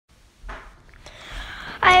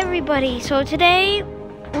everybody, so today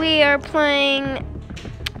we are playing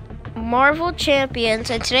Marvel Champions,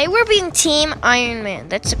 and today we're being Team Iron Man.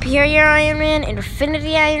 That's Superior Iron Man,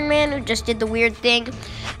 Infinity Iron Man, who just did the weird thing,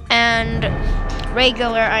 and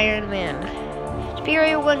regular Iron Man.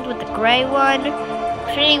 Superior one's with the gray one,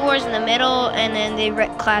 Infinity War's in the middle, and then the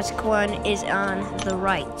red classic one is on the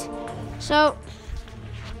right. So,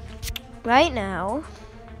 right now,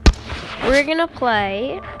 we're gonna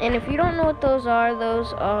play, and if you don't know what those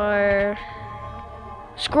are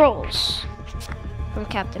scrolls from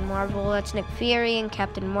Captain Marvel. That's Nick Fury and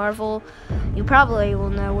Captain Marvel. You probably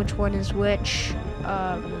will know which one is which. We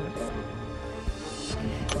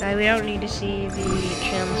don't need to see the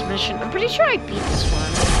transmission. I'm pretty sure I beat this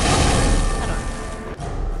one. I don't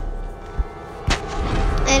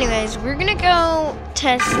know. Anyways, we're gonna go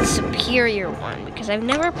test the Superior one because I've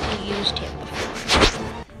never used him before.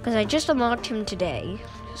 Because I just unlocked him today,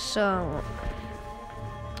 so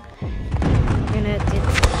I'm gonna do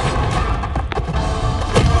this.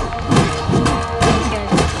 These guys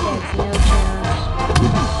have no chance.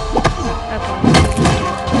 Okay.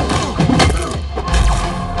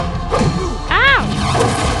 Ow!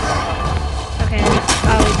 Okay.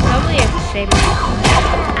 Oh, we probably have to save me.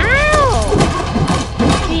 Ow!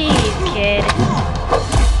 Jeez, kid.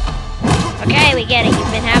 Okay, we get it. You've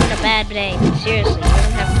been having a bad day, but seriously, you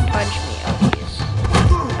don't have to punch me, obvious.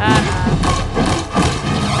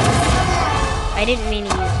 I didn't mean to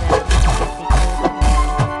use that.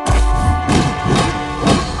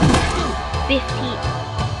 15.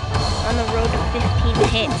 On the road to 15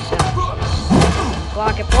 hits, so.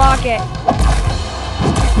 Block it, block it.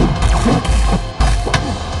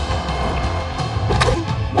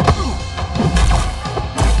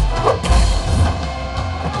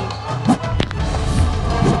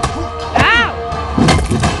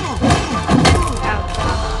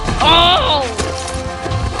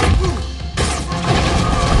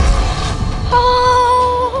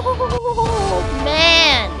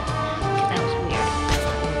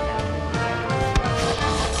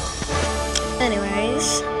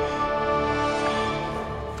 Anyways.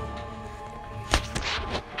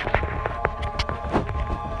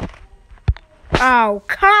 Oh,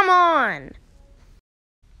 come on!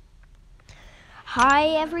 Hi,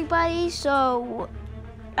 everybody. So,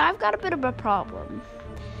 I've got a bit of a problem.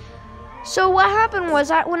 So, what happened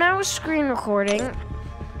was, when I was screen recording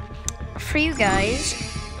for you guys,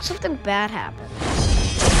 something bad happened.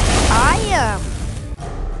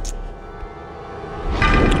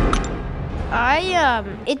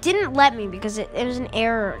 It didn't let me because it was an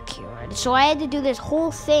error occurred. So I had to do this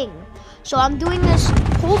whole thing. So I'm doing this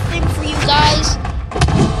whole thing for you guys.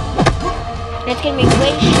 It's gonna be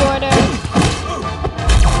way shorter.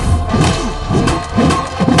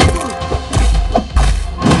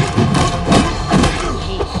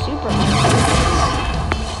 Jeez, super hard.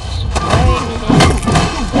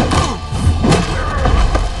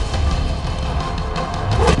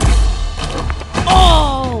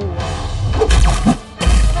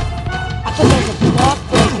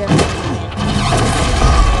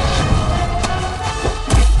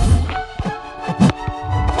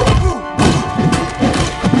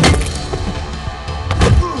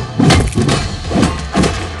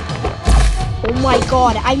 Oh my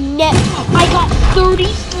god, I got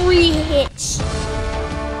 33 hits.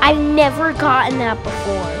 I've never gotten that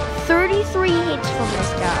before. 33 hits from this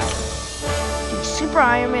guy. Dude, Super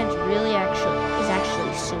Iron Man is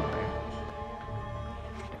actually super.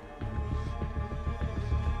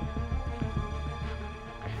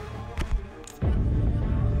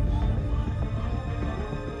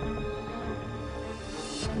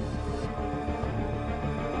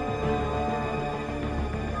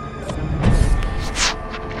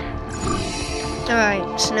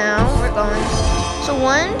 Alright, so now we're going.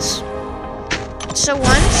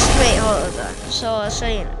 Wait, hold on. So I'll show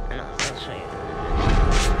you.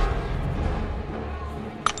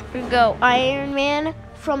 We go Iron Man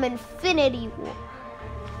from Infinity War.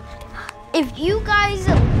 If you guys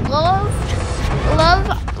love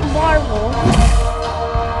Marvel,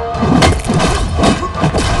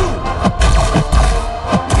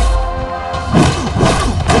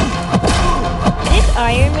 this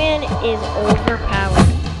Iron Man is overpowered.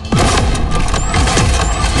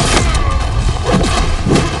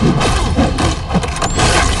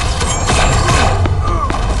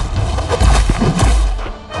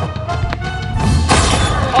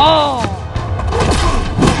 Oh!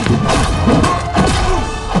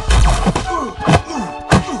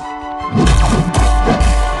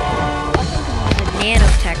 The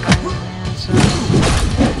nanotech Iron Man, so.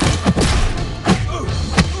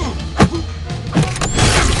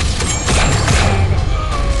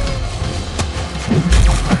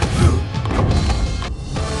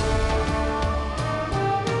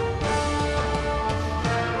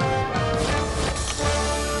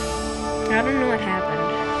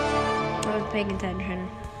 paying attention.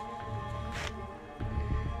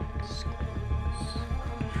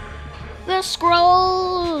 The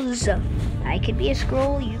scrolls! I could be a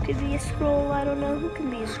scroll, you could be a scroll, I don't know who can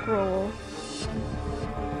be a scroll.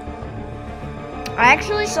 I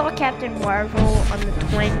actually saw Captain Marvel on the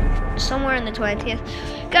somewhere in the 20th.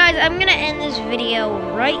 Guys, I'm gonna end this video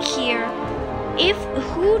right here.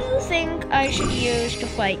 Who do you think I should use to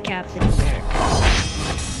fight Captain America?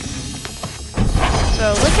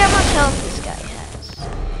 So look how much health this guy has.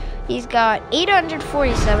 He's got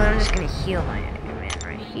 847. I'm just gonna heal my Iron Man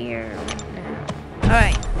right here, right now.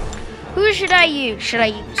 Alright. Who should I use? Should I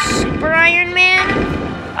use Super Iron Man?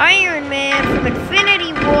 Iron Man from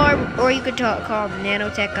Infinity War, or you could call him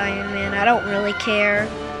Nanotech Iron Man. I don't really care.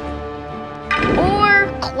 Or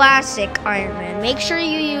Classic Iron Man. Make sure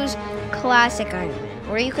you use Classic Iron Man.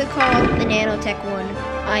 Or you could call the Nanotech one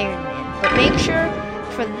Iron Man. But make sure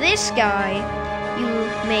for this guy, you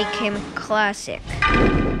make him Classic.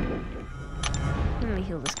 Let me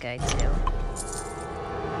heal this guy too.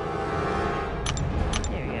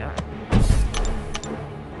 There we go.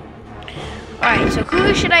 Alright, so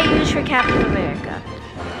who should I use for Captain America?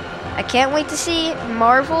 I can't wait to see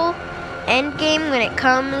Marvel Endgame when it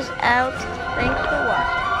comes out. Thank you.